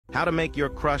How to make your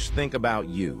crush think about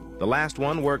you. The last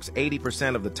one works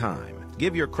 80% of the time.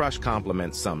 Give your crush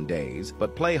compliments some days,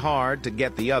 but play hard to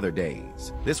get the other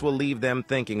days. This will leave them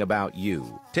thinking about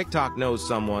you. TikTok knows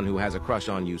someone who has a crush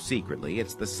on you secretly.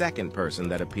 It's the second person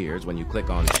that appears when you click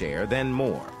on share, then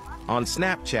more. On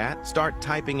Snapchat, start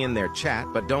typing in their chat,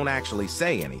 but don't actually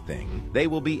say anything. They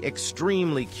will be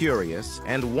extremely curious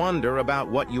and wonder about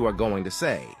what you are going to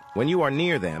say. When you are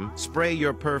near them, spray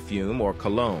your perfume or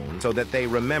cologne so that they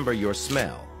remember your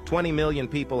smell. 20 million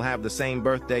people have the same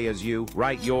birthday as you.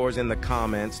 Write yours in the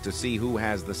comments to see who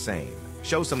has the same.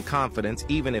 Show some confidence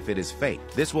even if it is fake.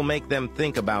 This will make them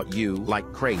think about you like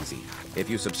crazy. If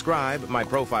you subscribe, my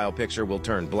profile picture will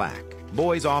turn black.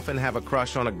 Boys often have a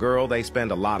crush on a girl they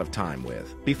spend a lot of time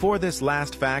with. Before this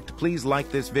last fact, please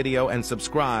like this video and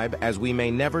subscribe, as we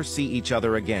may never see each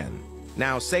other again.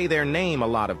 Now say their name a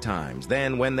lot of times.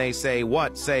 Then when they say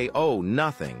what, say, oh,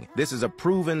 nothing. This is a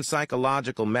proven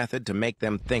psychological method to make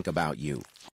them think about you.